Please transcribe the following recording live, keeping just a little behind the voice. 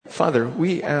Father,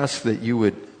 we ask that you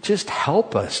would just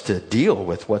help us to deal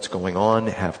with what's going on,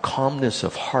 have calmness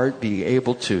of heart, be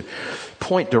able to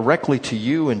point directly to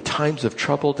you in times of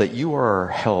trouble, that you are our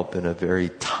help in a very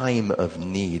time of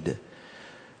need.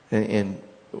 And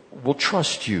we'll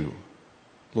trust you,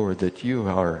 Lord, that you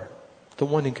are the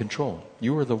one in control.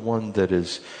 You are the one that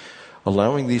is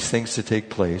allowing these things to take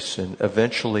place, and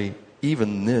eventually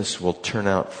even this will turn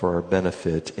out for our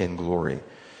benefit and glory.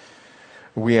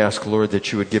 We ask, Lord,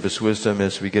 that you would give us wisdom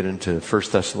as we get into 1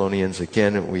 Thessalonians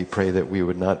again, and we pray that we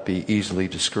would not be easily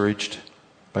discouraged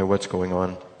by what's going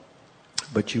on,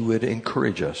 but you would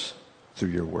encourage us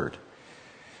through your word.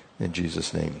 In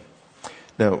Jesus' name.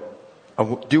 Now,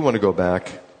 I do want to go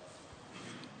back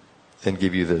and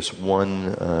give you this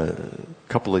one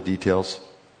couple of details.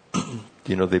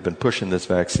 You know, they've been pushing this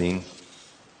vaccine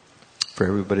for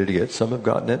everybody to get. Some have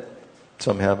gotten it,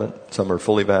 some haven't. Some are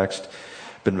fully vaxxed.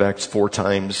 Been vaxxed 4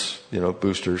 times,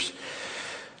 boosters.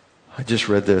 I just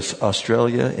read this.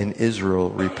 Australia and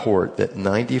Israel report that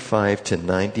 95 to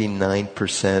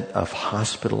 99% of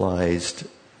hospitalized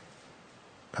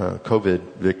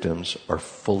COVID victims are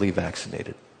fully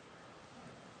vaccinated.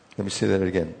 Let me say that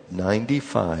again.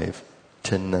 95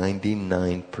 to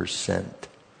 99%.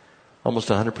 Almost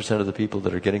 100% of the people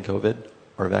that are getting COVID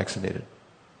are vaccinated.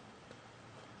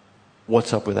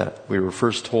 What's up with that? We were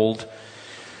first told,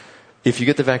 if you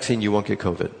get the vaccine, you won't get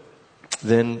COVID.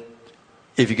 Then,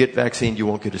 if you get vaccine, you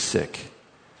won't get as sick.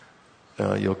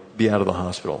 You'll be out of the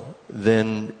hospital.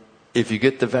 Then, if you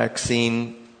get the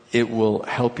vaccine, it will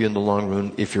help you in the long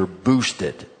run if you're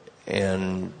boosted.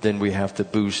 And then we have to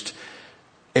boost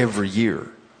every year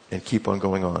and keep on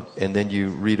going on. And then you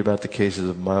read about the cases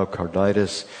of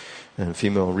myocarditis and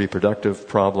female reproductive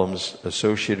problems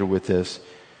associated with this.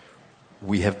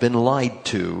 We have been lied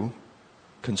to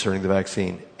concerning the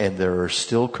vaccine, and there are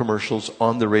still commercials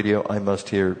on the radio. I must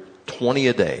hear 20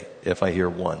 a day if I hear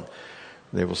one.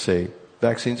 They will say,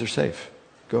 vaccines are safe.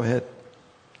 Go ahead.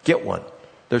 Get one.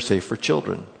 They're safe for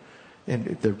children.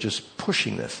 And they're just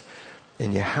pushing this.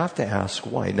 And you have to ask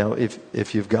why. Now,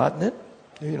 if you've gotten it,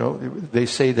 they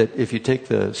say that if you take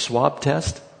the swab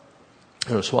test,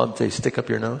 swab they stick up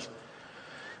your nose.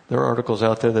 There are articles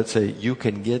out there that say you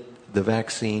can get the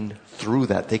vaccine through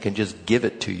that. They can just give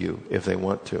it to you if they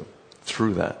want to,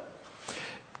 through that.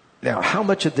 Now, how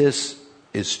much of this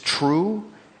is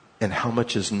true and how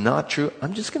much is not true?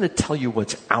 I'm just going to tell you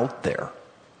what's out there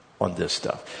on this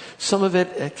stuff. Some of it,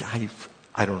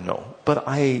 I don't know. But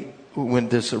when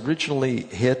this originally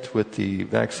hit with the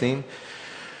vaccine,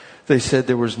 they said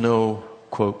there was no,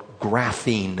 quote,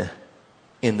 graphene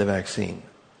in the vaccine.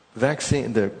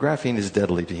 The graphene is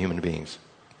deadly to human beings.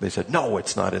 They said, no,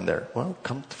 it's not in there. Well,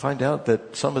 come to find out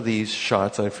that some of these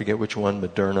shots, I forget which one,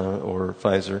 Moderna or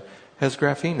Pfizer, has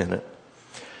graphene in it.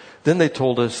 Then they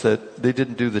told us that they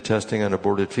didn't do the testing on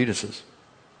aborted fetuses.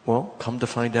 Well, come to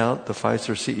find out, the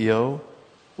Pfizer CEO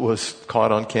was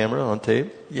caught on camera, on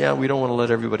tape. Yeah, we don't want to let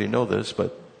everybody know this,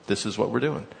 but this is what we're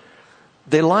doing.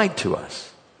 They lied to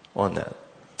us on that.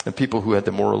 And people who had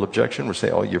the moral objection were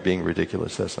saying, oh, you're being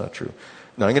ridiculous. That's not true.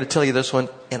 Now, I'm going to tell you this one,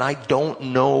 and I don't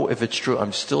know if it's true.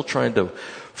 I'm still trying to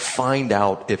find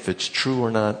out if it's true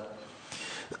or not.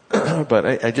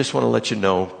 But I just want to let you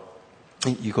know,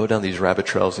 you go down these rabbit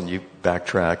trails and you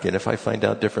backtrack, and if I find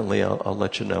out differently, I'll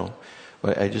let you know.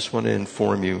 But I just want to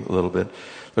inform you a little bit.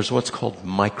 There's what's called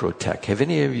microtech. Have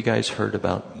any of you guys heard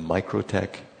about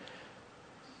microtech?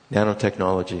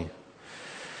 Nanotechnology.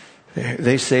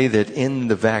 They say that in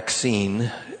the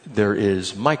vaccine, there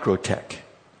is microtech.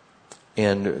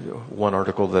 And one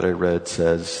article that I read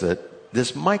says that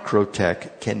this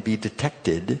microtech can be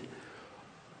detected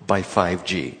by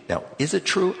 5G. Now, is it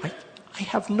true? I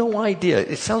have no idea.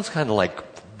 It sounds kind of like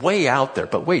way out there.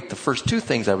 But wait, the first 2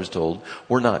 things I was told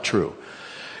were not true.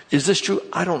 Is this true?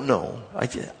 I don't know.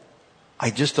 I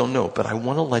just don't know. But I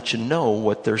want to let you know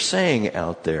what they're saying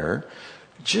out there,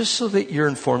 just so that you're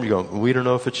informed. You go, we don't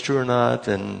know if it's true or not,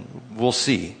 and we'll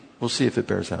see. We'll see if it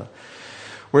bears out.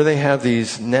 Where they have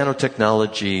these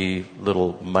nanotechnology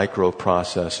little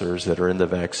microprocessors that are in the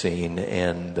vaccine,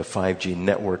 and the 5G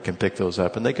network can pick those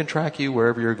up, and they can track you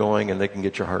wherever you're going, and they can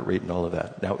get your heart rate and all of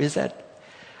that. Now, is that...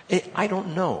 I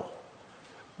don't know.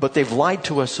 But they've lied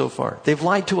to us so far. They've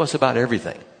lied to us about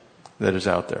everything that is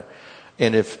out there.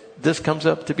 And if this comes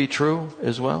up to be true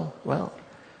as well,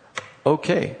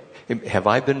 okay. Have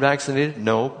I been vaccinated?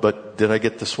 No. But did I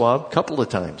get the swab? A couple of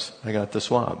times I got the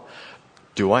swab.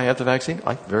 Do I have the vaccine?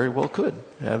 I very well could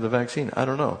have the vaccine. I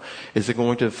don't know. Is it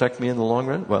going to affect me in the long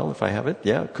run? Well, if I have it,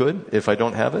 yeah, it could. If I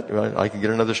don't have it, I can get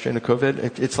another strain of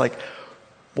COVID. It's like,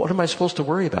 what am I supposed to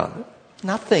worry about?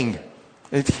 Nothing.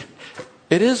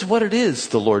 It is what it is,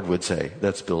 the Lord would say.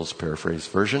 That's Bill's paraphrase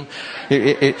version.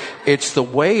 It's the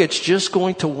way it's just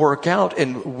going to work out,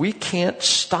 and we can't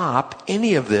stop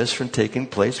any of this from taking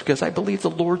place because I believe the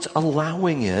Lord's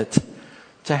allowing it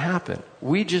to happen.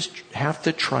 We just have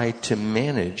to try to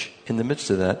manage in the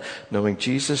midst of that, knowing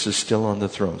Jesus is still on the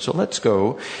throne. So let's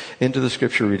go into the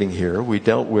scripture reading here. We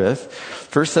dealt with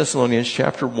 1 Thessalonians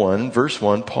chapter 1, verse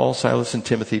 1, Paul, Silas, and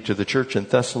Timothy to the church in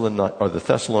the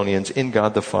Thessalonians in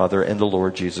God the Father and the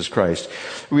Lord Jesus Christ.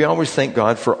 We always thank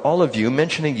God for all of you,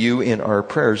 mentioning you in our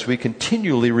prayers. We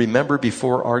continually remember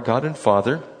before our God and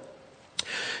Father.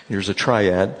 Here's a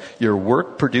triad: your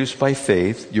work produced by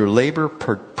faith, your labor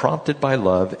prompted by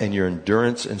love, and your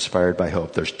endurance inspired by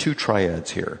hope. There's two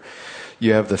triads here.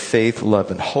 You have the faith,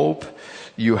 love, and hope.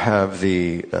 You have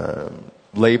the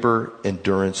labor,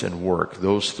 endurance, and work.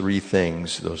 Those three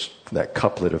things, that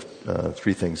couplet of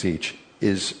three things each,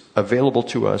 is available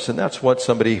to us. And that's what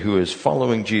somebody who is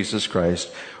following Jesus Christ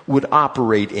would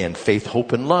operate in: faith,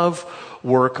 hope, and love,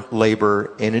 work,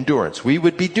 labor, and endurance. We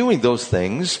would be doing those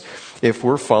things if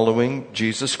we're following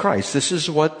Jesus Christ. This is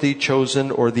what the chosen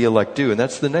or the elect do. And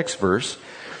that's the next verse.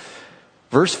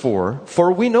 Verse 4,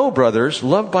 for we know, brothers,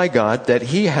 loved by God, that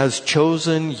he has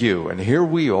chosen you. And here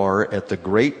we are at the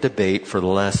great debate for the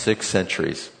last 6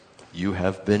 centuries. You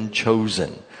have been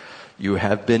chosen. You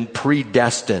have been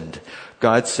predestined.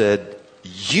 God said,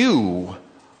 you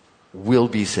will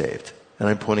be saved. And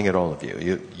I'm pointing at all of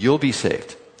you. You'll be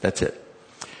saved. That's it.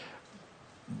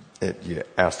 You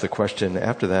ask the question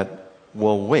after that,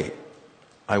 well, wait,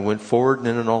 I went forward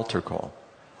in an altar call.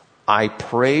 I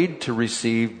prayed to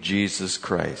receive Jesus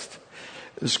Christ.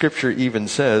 The scripture even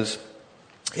says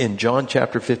in John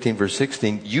chapter 15, verse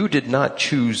 16, you did not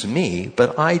choose me,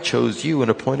 but I chose you and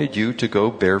appointed you to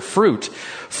go bear fruit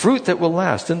that will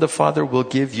last, and the Father will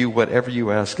give you whatever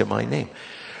you ask in my name.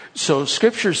 So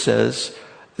scripture says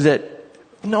that,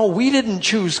 no, we didn't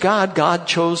choose God, God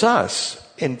chose us.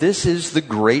 And this is the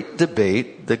great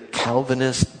debate, the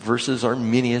Calvinist versus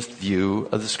Arminian view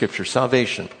of the scripture,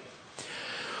 salvation.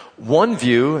 One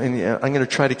view, and I'm going to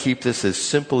try to keep this as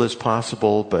simple as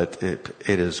possible, but it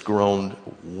has grown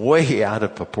way out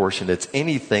of proportion. It's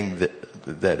anything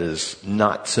that is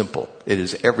not simple. It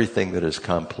is everything that is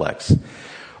complex.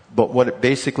 But what it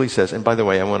basically says, and by the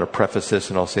way, I want to preface this,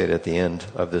 and I'll say it at the end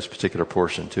of this particular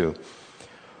portion too.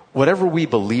 Whatever we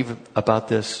believe about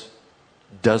this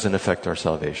doesn't affect our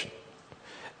salvation.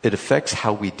 It affects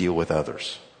how we deal with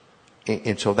others.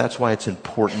 And so that's why it's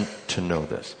important to know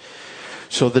this.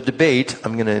 So the debate,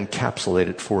 I'm going to encapsulate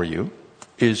it for you,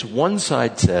 is one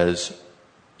side says,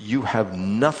 you have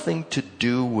nothing to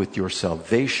do with your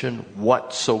salvation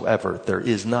whatsoever. There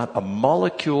is not a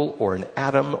molecule or an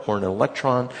atom or an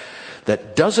electron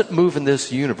that doesn't move in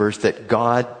this universe that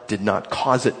God did not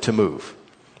cause it to move.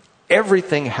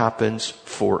 Everything happens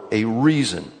for a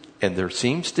reason. And there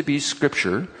seems to be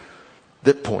scripture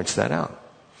that points that out.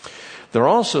 There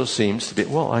also seems to be,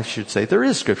 there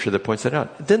is scripture that points that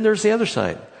out. Then there's the other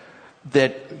side.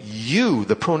 That you,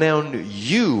 the pronoun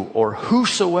you, or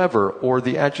whosoever, or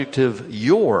the adjective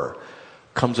your,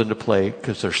 comes into play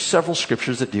because there's several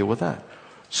scriptures that deal with that.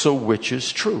 So which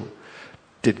is true?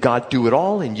 Did God do it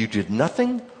all and you did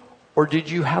nothing? Or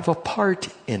did you have a part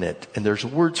in it? And there's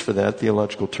words for that,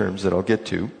 theological terms that I'll get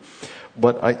to.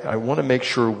 But I want to make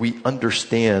sure we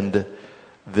understand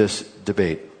this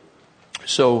debate.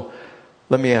 So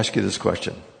let me ask you this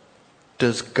question.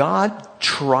 Does God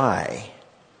try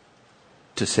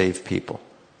to save people?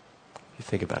 You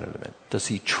think about it a minute. Does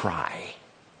he try?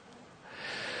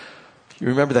 You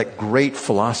remember that great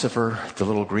philosopher, the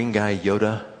little green guy,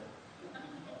 Yoda?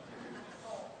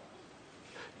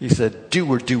 He said, do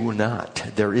or do not.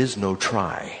 There is no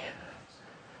try.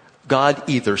 God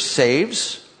either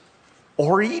saves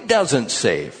or he doesn't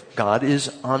save. God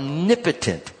is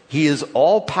omnipotent. He is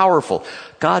all powerful.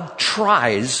 God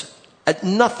tries at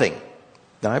nothing.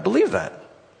 Now I believe that.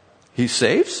 He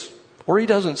saves or he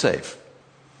doesn't save.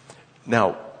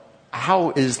 Now, how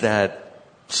is that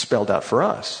spelled out for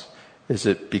us? Is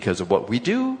it because of what we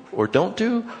do or don't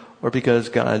do, or because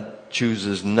God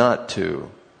chooses not to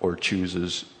or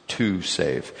chooses to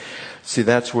save? See,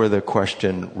 that's where the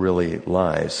question really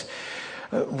lies.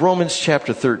 Romans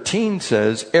chapter 13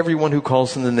 says, everyone who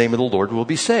calls in the name of the Lord will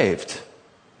be saved.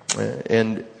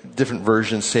 And different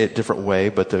versions say it different way,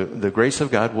 but the grace of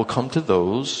God will come to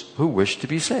those who wish to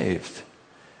be saved,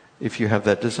 if you have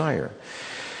that desire.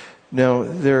 Now,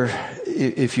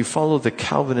 if you follow the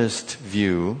Calvinist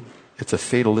view, it's a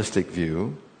fatalistic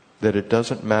view, that it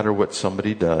doesn't matter what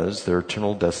somebody does, their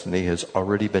eternal destiny has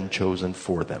already been chosen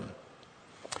for them.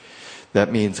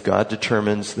 That means God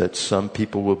determines that some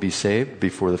people will be saved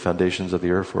before the foundations of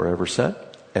the earth were ever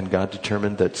set, and God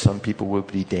determined that some people would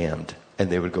be damned, and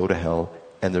they would go to hell,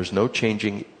 and there's no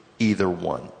changing either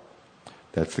one.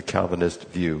 That's the Calvinist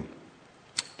view.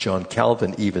 John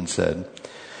Calvin even said,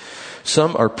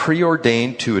 some are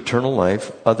preordained to eternal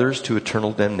life, others to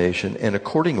eternal damnation, and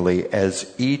accordingly,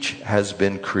 as each has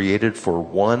been created for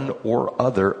one or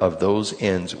other of those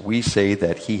ends, we say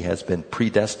that he has been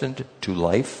predestined to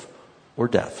life or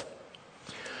death.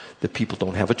 The people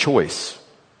don't have a choice.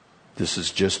 This is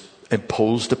just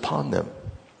imposed upon them.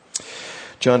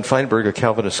 John Feinberg, a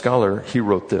Calvinist scholar, he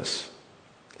wrote this: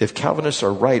 if Calvinists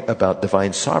are right about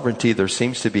divine sovereignty, there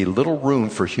seems to be little room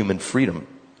for human freedom.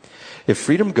 If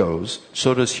freedom goes,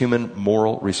 so does human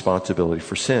moral responsibility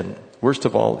for sin. Worst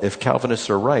of all, if Calvinists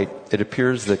are right, it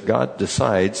appears that God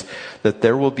decides that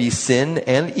there will be sin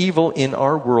and evil in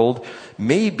our world,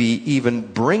 maybe even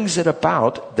brings it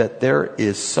about that there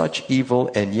is such evil,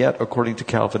 and yet, according to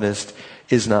Calvinists,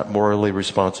 is not morally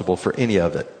responsible for any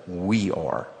of it. We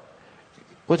are.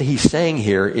 What he's saying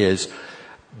here is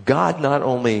God not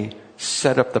only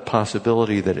set up the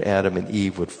possibility that Adam and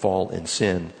Eve would fall in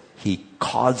sin, he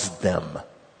caused them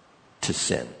to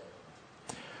sin.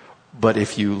 But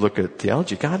if you look at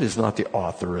theology, God is not the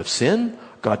author of sin.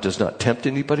 God does not tempt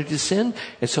anybody to sin.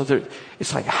 And so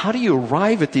it's like, how do you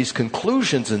arrive at these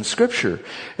conclusions in Scripture?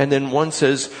 And then one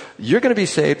says, you're going to be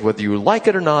saved whether you like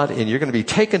it or not, and you're going to be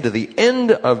taken to the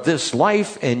end of this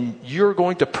life, and you're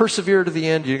going to persevere to the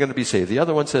end, you're going to be saved. The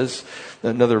other one says,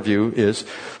 another view is,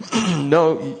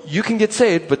 no, you can get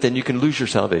saved, but then you can lose your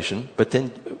salvation, but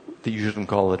then you shouldn't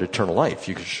call it eternal life.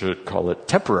 You should call it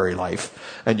temporary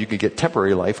life. And you can get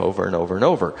temporary life over and over and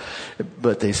over.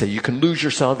 But they say you can lose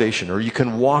your salvation, or you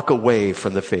can walk away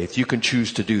from the faith. You can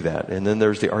choose to do that. And then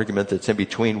there's the argument that's in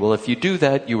between. Well, if you do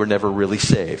that, you were never really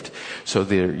saved. So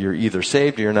you're either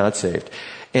saved or you're not saved.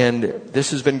 And this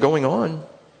has been going on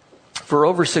for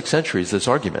over 6 centuries, this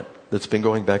argument that's been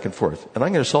going back and forth. And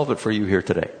I'm going to solve it for you here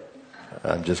today.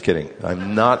 I'm just kidding.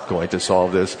 I'm not going to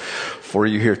solve this for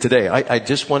you here today. I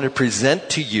just want to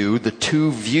present to you the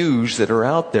two views that are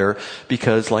out there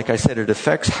because, like I said, it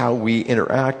affects how we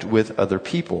interact with other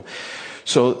people.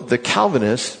 So the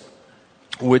Calvinists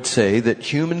would say that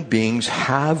human beings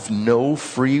have no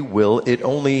free will. It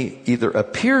only either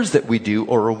appears that we do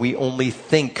or we only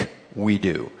think we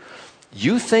do.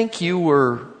 You think you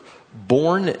were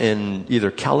born in either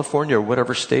California or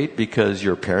whatever state because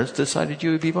your parents decided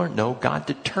you would be born? No, God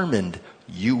determined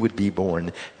you would be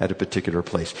born at a particular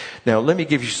place. Now, let me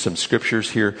give you some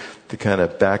scriptures here to kind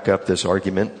of back up this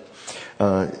argument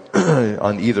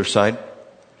on either side.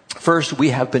 First, we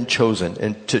have been chosen,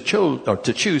 and to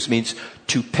choose means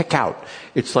to pick out.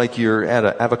 It's like you're at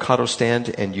an avocado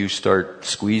stand and you start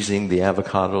squeezing the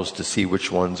avocados to see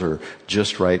which ones are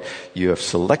just right. You have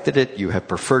selected it, you have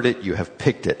preferred it, you have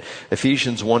picked it.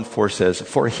 Ephesians 1:4 says,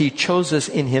 "For he chose us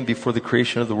in him before the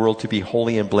creation of the world to be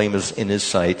holy and blameless in his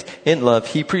sight. In love,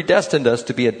 he predestined us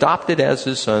to be adopted as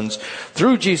his sons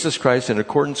through Jesus Christ in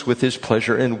accordance with his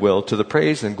pleasure and will, to the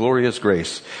praise and glorious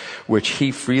grace which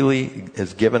he freely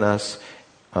has given us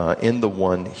in the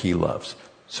one he loves."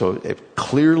 So it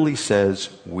clearly says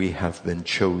we have been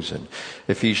chosen.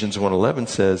 Ephesians 1:11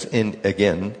 says, in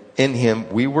him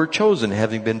we were chosen,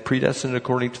 having been predestined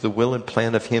according to the will and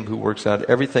plan of him who works out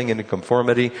everything in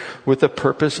conformity with the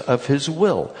purpose of his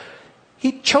will.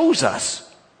 He chose us.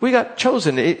 We got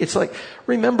chosen. It's like,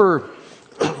 remember,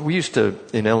 we used to,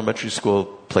 in elementary school,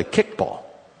 play kickball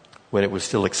when it was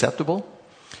still acceptable.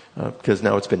 Because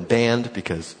now it's been banned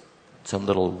because some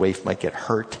little waif might get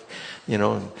hurt,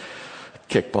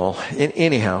 kickball.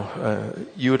 Anyhow,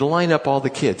 you would line up all the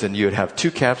kids and you would have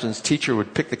two captains. Teacher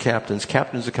would pick the captains.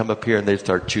 Captains would come up here and they'd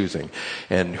start choosing.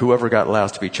 And whoever got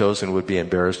last to be chosen would be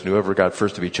embarrassed. And whoever got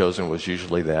first to be chosen was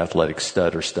usually the athletic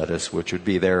stud or studess, which would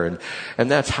be there. And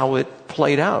that's how it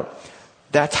played out.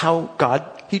 That's how God,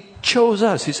 he chose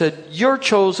us. He said, you're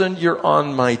chosen, you're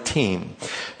on my team.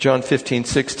 John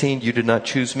 15:16, you did not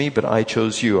choose me, but I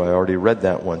chose you. I already read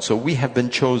that one. So we have been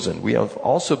chosen. We have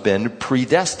also been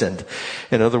predestined.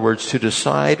 In other words, to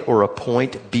decide or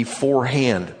appoint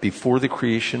beforehand, before the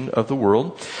creation of the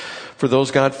world. For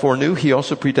those God foreknew, he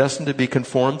also predestined to be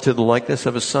conformed to the likeness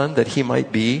of his Son, that he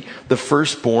might be the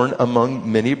firstborn among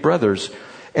many brothers.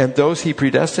 And those he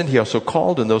predestined, he also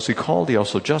called. And those he called, he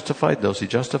also justified. And those he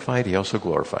justified, he also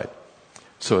glorified.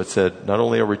 So it said, not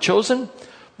only are we chosen,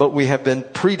 but we have been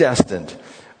predestined.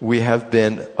 We have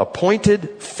been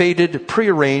appointed, fated,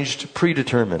 prearranged,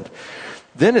 predetermined.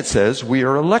 Then it says we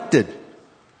are elected,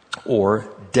 or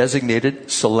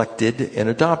designated, selected, and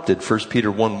adopted. 1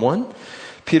 Peter 1:1.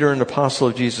 Peter, an apostle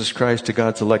of Jesus Christ, to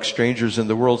God's elect strangers in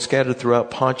the world scattered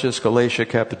throughout Pontus, Galatia,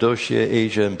 Cappadocia,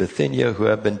 Asia, and Bithynia, who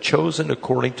have been chosen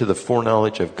according to the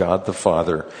foreknowledge of God the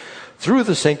Father, through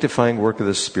the sanctifying work of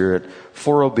the Spirit,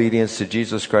 for obedience to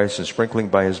Jesus Christ and sprinkling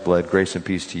by his blood, grace and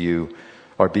peace to you,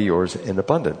 or be yours in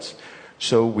abundance.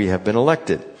 So we have been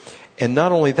elected. And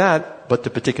not only that, but the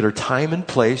particular time and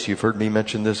place, you've heard me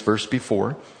mention this verse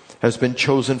before, has been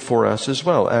chosen for us as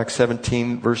well. Acts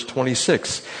 17, verse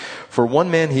 26. From one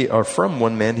man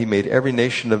he made every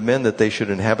nation of men that they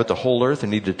should inhabit the whole earth,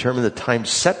 and he determined the time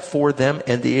set for them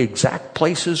and the exact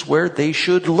places where they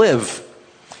should live.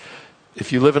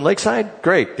 If you live in Lakeside,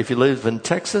 great. If you live in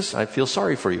Texas, I feel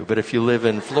sorry for you. But if you live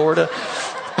in Florida,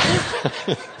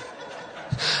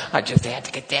 I just had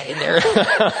to get that in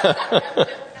there.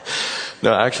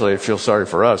 No, actually, I feel sorry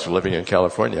for us living in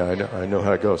California. I know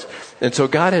how it goes. And so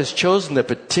God has chosen the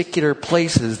particular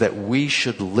places that we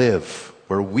should live,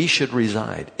 where we should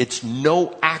reside. It's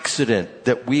no accident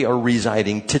that we are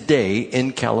residing today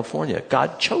in California.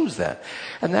 God chose that.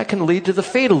 And that can lead to the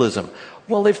fatalism.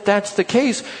 Well, if that's the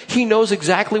case, he knows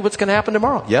exactly what's going to happen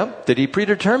tomorrow. Yep. Did he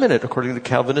predetermine it according to the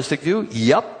Calvinistic view?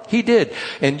 Yep, he did.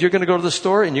 And you're going to go to the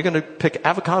store and you're going to pick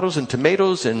avocados and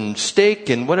tomatoes and steak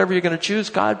and whatever you're going to choose.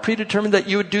 God predetermined that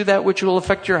you would do that, which will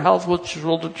affect your health, which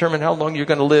will determine how long you're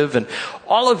going to live. And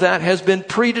all of that has been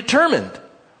predetermined.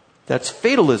 That's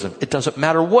fatalism. It doesn't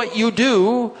matter what you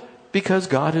do because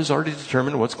God has already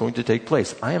determined what's going to take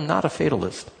place. I am not a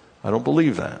fatalist. I don't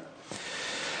believe that.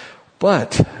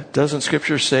 But doesn't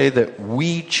Scripture say that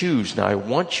we choose? Now I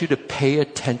want you to pay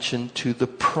attention to the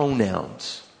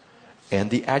pronouns and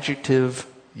the adjective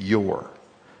your.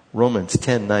 Romans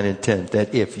 10, 9 and 10.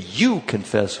 That if you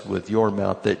confess with your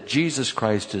mouth that Jesus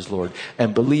Christ is Lord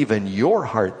and believe in your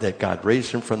heart that God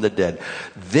raised him from the dead,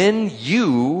 then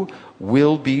you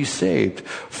will be saved.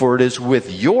 For it is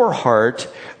with your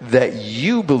heart that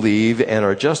you believe and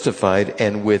are justified,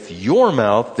 and with your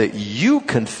mouth that you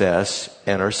confess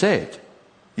and are saved.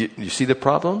 You see the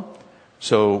problem?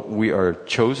 So we are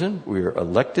chosen, we are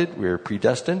elected, we are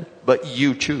predestined, but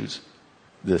you choose.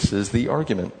 This is the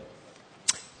argument.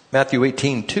 Matthew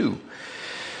 18, 2.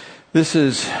 This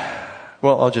is,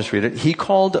 well, I'll just read it. He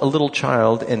called a little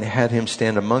child and had him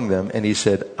stand among them, and he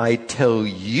said, I tell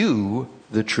you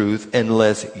the truth,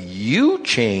 unless you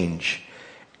change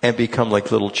and become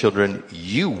like little children,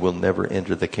 you will never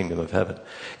enter the kingdom of heaven.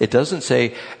 It doesn't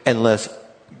say, unless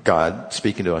God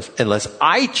speaking to us, unless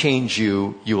I change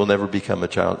you, you will never become a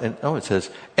child. And no, it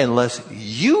says, unless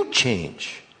you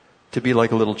change to be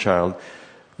like a little child,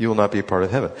 you will not be a part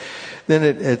of heaven. Then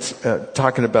it's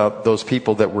talking about those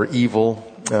people that were evil.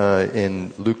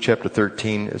 In Luke chapter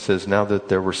 13, it says, now that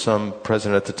there were some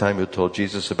present at the time who told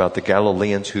Jesus about the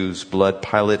Galileans whose blood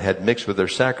Pilate had mixed with their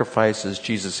sacrifices,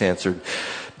 Jesus answered,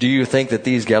 do you think that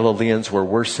these Galileans were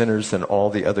worse sinners than all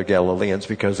the other Galileans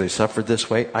because they suffered this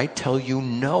way? I tell you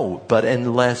no, but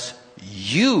unless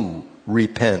you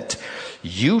repent,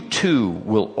 you too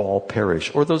will all perish.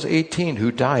 Or those 18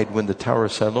 who died when the Tower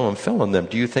of Siloam fell on them,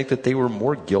 do you think that they were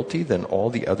more guilty than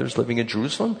all the others living in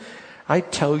Jerusalem? I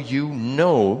tell you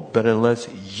no, but unless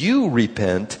you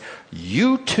repent,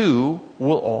 you too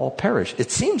will all perish.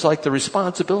 It seems like the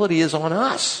responsibility is on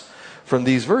us from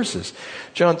these verses.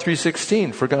 John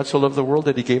 3:16, for God so loved the world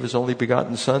that he gave his only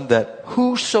begotten Son, that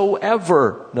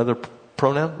whosoever, another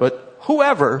pronoun, but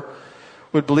whoever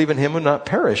would believe in him would not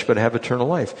perish but have eternal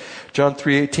life. John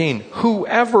 3:18,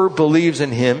 whoever believes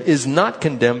in him is not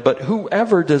condemned, but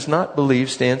whoever does not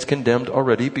believe stands condemned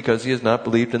already because he has not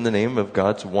believed in the name of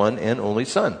God's one and only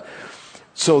Son.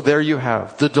 So there you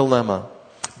have the dilemma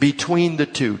between the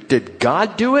two. Did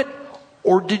God do it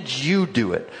or did you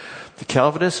do it? The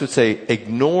Calvinists would say,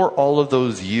 ignore all of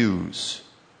those yous.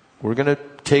 We're going to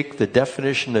take the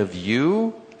definition of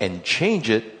you and change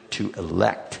it to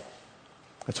elect.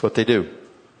 That's what they do.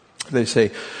 They say,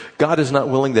 God is not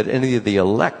willing that any of the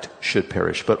elect should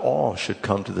perish, but all should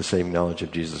come to the same knowledge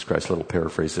of Jesus Christ. A little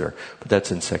paraphrase there. But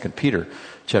that's in 2 Peter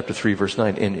chapter 3, verse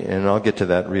 9. And I'll get to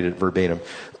that, read it verbatim.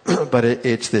 But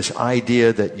it's this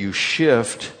idea that you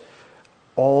shift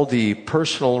all the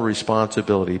personal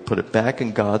responsibility, put it back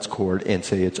in God's court, and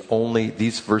say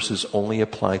these verses only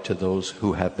apply to those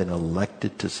who have been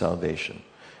elected to salvation.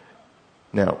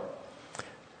 Now,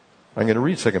 I'm going to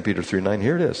read 2 Peter 3:9.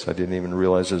 Here it is. I didn't even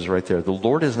realize it was right there. The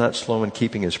Lord is not slow in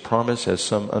keeping his promise, as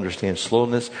some understand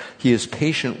slowness. He is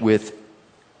patient with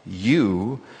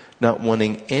you, not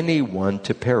wanting anyone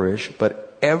to perish,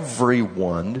 but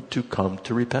everyone to come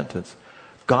to repentance.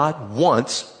 God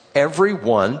wants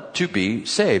everyone to be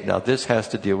saved. Now, this has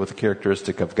to deal with the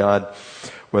characteristic of God,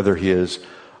 whether he is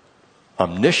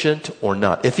omniscient or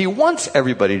not. If he wants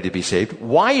everybody to be saved,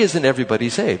 why isn't everybody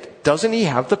saved? Doesn't he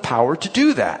have the power to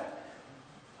do that?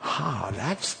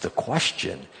 That's the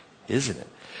question, isn't it?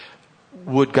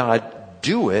 Would God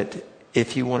do it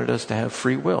if he wanted us to have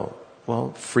free will?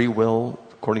 Well, free will,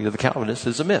 according to the Calvinists,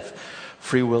 is a myth.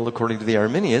 Free will, according to the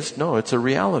Arminians, no, it's a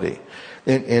reality.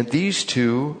 And these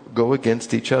two go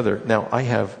against each other. Now, I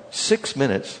have 6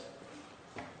 minutes.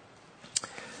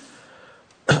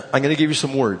 I'm going to give you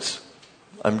some words.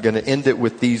 I'm going to end it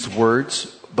with these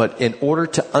words. But in order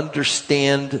to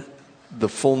understand the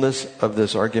fullness of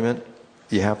this argument,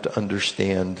 you have to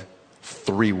understand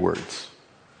 3 words.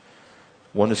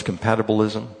 One is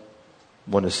compatibilism,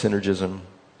 one is synergism,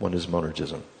 one is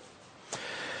monergism.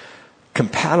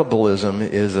 Compatibilism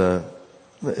is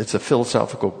a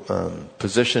philosophical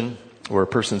position where a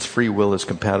person's free will is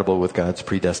compatible with God's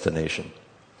predestination.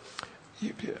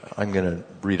 I'm going to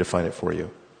redefine it for you.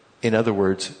 In other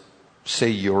words, say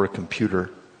you're a computer.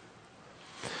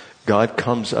 God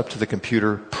comes up to the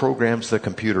computer, programs the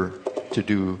computer to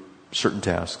do certain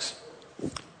tasks,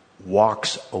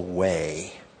 walks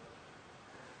away,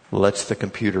 lets the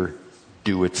computer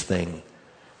do its thing.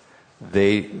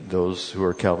 Those who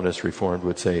are Calvinist Reformed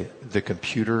would say the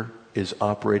computer is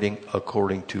operating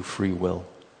according to free will.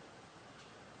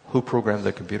 Who programmed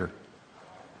the computer?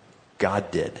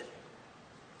 God did.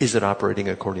 Is it operating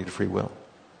according to free will?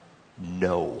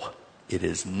 No, it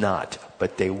is not.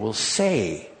 But they will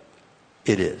say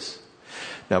it is.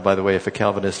 Now, by the way, if a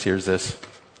Calvinist hears this,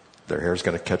 their hair is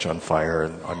going to catch on fire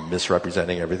and I'm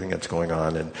misrepresenting everything that's going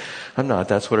on. And I'm not.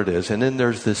 That's what it is. And then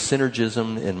there's this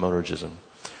synergism and monergism.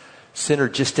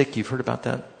 Synergistic, you've heard about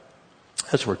that?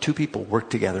 That's where 2 people work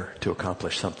together to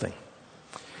accomplish something.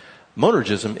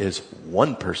 Monergism is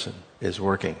one person is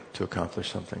working to accomplish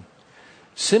something.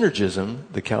 Synergism,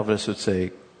 the Calvinists would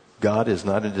say, God is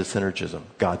not into synergism.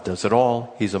 God does it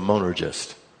all. He's a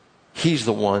monergist. He's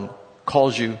the one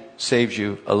calls you, saves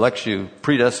you, elects you,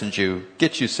 predestines you,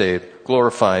 gets you saved,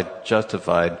 glorified,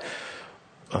 justified,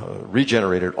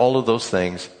 regenerated, all of those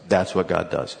things. That's what God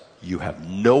does. You have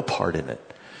no part in it.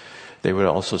 They would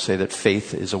also say that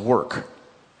faith is a work.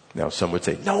 Now, some would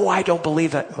say, no, I don't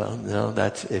believe that. Well, no,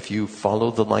 that's, if you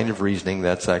follow the line of reasoning,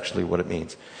 that's actually what it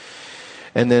means.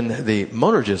 And then the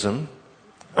monergism,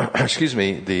 the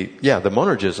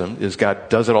monergism is God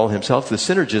does it all himself. The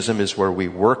synergism is where we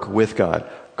work with God.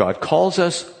 God calls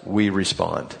us, we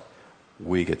respond.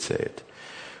 We get saved.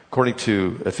 According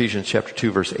to Ephesians chapter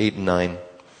 2, verse 8 and 9,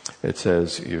 it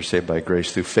says, you're saved by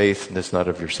grace through faith, and it's not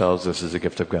of yourselves, this is a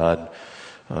gift of God.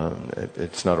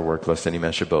 It's not a work, lest any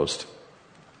man should boast.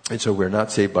 And so we're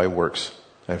not saved by works.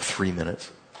 I have 3 minutes.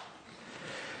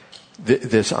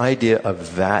 This idea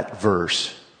of that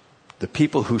verse, the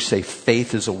people who say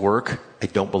faith is a work, I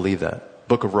don't believe that.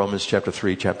 Book of Romans chapter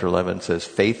 3, chapter 11 says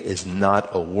faith is not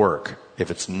a work. If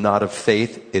it's not of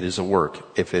faith, it is a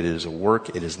work. If it is a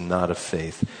work, it is not of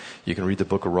faith. You can read the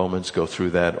book of Romans, go through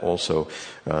that also.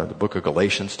 The book of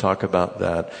Galatians talk about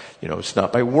that. It's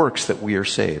not by works that we are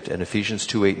saved. And Ephesians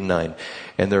 2, 8 and 9.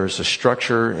 And there's a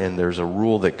structure and there's a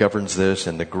rule that governs this.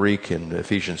 And the Greek in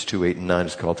Ephesians 2, 8 and 9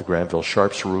 is called the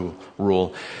Granville-Sharp's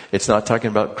rule. It's not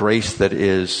talking about grace that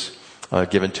is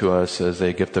given to us as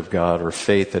a gift of God, or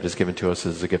faith that is given to us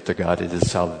as a gift of God. It is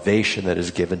salvation that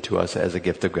is given to us as a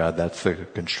gift of God. That's the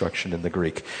construction in the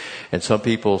Greek. And some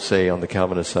people say on the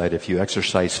Calvinist side, if you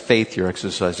exercise faith, you're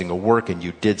exercising a work and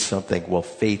you did something. Well,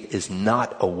 faith is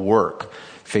not a work.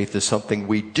 Faith is something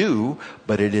we do,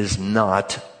 but it is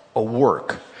not a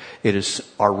work. It is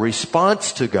our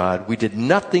response to God. We did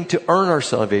nothing to earn our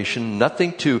salvation,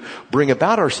 nothing to bring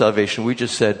about our salvation. We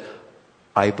just said,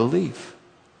 I believe.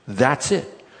 That's it.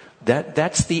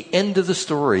 That's the end of the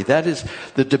story. That is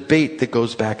the debate that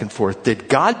goes back and forth. Did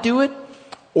God do it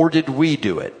or did we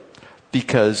do it?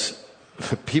 Because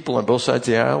people on both sides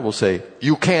of the aisle will say,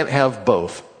 you can't have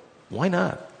both. Why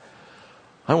not?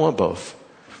 I want both.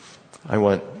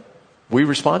 We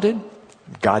responded,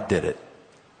 God did it.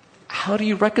 How do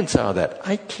you reconcile that?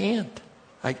 I can't.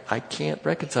 I can't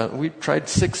reconcile it. We've tried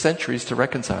 6 centuries to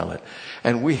reconcile it.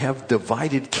 And we have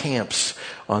divided camps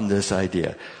on this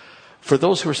idea. For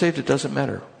those who are saved, it doesn't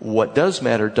matter. What does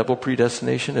matter, double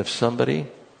predestination, if somebody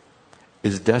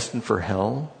is destined for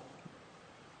hell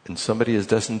and somebody is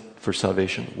destined for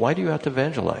salvation, why do you have to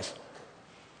evangelize?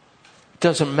 It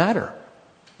doesn't matter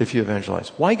if you evangelize.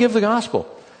 Why give the gospel?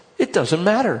 It doesn't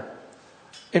matter.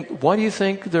 And why do you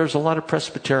think there's a lot of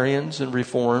Presbyterians and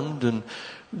Reformed and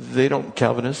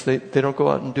Calvinists, they don't go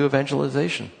out and do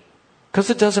evangelization? Because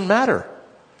it doesn't matter.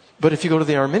 But if you go to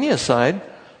the Arminian side,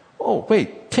 oh,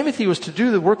 wait, Timothy was to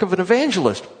do the work of an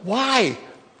evangelist. Why?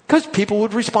 Because people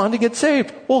would respond to get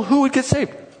saved. Well, who would get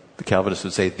saved? The Calvinists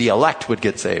would say the elect would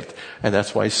get saved. And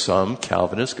that's why some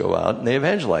Calvinists go out and they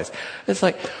evangelize. It's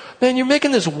like, man, you're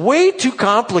making this way too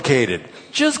complicated.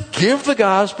 Just give the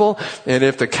gospel. And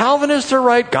if the Calvinists are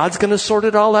right, God's going to sort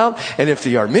it all out. And if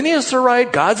the Arminians are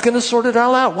right, God's going to sort it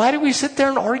all out. Why do we sit there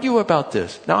and argue about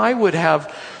this? Now, I would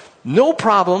have no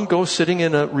problem go sitting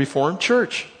in a Reformed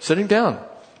church, sitting down.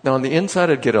 Now, on the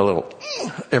inside, I'd get a little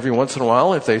every once in a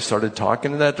while if they started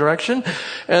talking in that direction.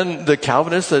 And the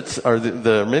Calvinists, or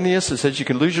the Arminians that says you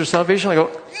can lose your salvation, I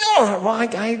go, no, well,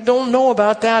 I don't know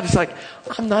about that. It's like,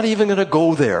 I'm not even going to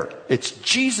go there. It's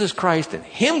Jesus Christ and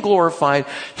Him glorified.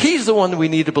 He's the one that we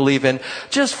need to believe in.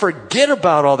 Just forget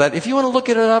about all that. If you want to look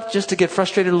it up just to get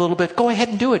frustrated a little bit, go ahead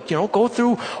and do it. Go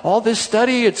through all this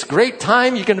study. It's a great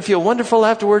time. You're going to feel wonderful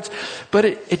afterwards. But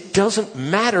it doesn't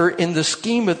matter in the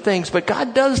scheme of things. But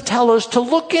God does tell us to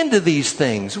look into these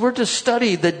things. We're to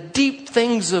study the deep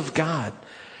things of God.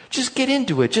 Just get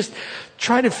into it. Just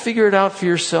try to figure it out for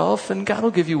yourself, and God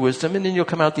will give you wisdom, and then you'll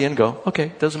come out the end and go,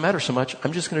 okay, doesn't matter so much.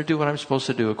 I'm just going to do what I'm supposed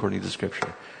to do according to the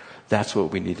Scripture. That's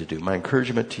what we need to do. My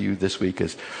encouragement to you this week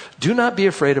is, do not be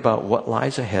afraid about what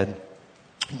lies ahead.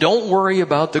 Don't worry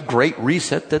about the great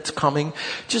reset that's coming.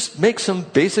 Just make some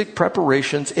basic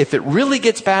preparations. If it really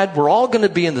gets bad, we're all going to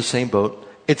be in the same boat.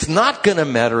 It's not going to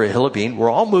matter a hill of bean.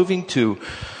 We're all moving to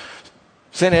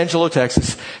San Angelo,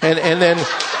 Texas, and then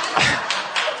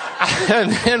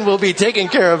and then we'll be taken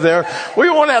care of there. We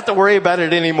won't have to worry about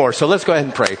it anymore. So let's go ahead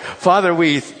and pray. Father,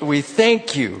 we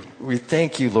thank you. We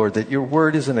thank you, Lord, that your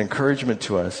word is an encouragement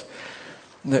to us,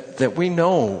 that we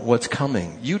know what's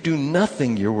coming. You do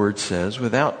nothing, your word says,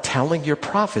 without telling your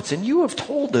prophets. And you have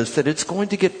told us that it's going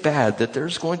to get bad, that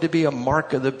there's going to be a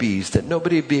mark of the beast, that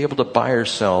nobody will be able to buy or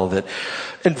sell, that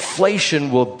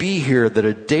inflation will be here, that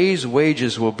a day's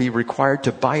wages will be required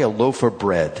to buy a loaf of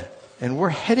bread. And we're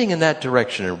heading in that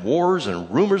direction, and wars and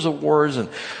rumors of wars, and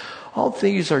all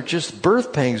these are just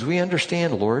birth pangs. We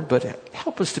understand, Lord, but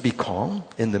help us to be calm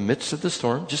in the midst of the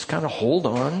storm. Just kind of hold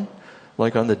on,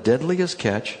 like on the deadliest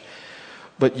catch.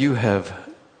 But you have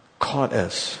caught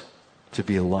us to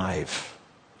be alive.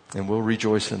 And we'll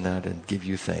rejoice in that and give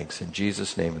you thanks. In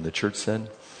Jesus' name. And the church said,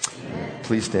 amen.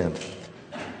 Please stand.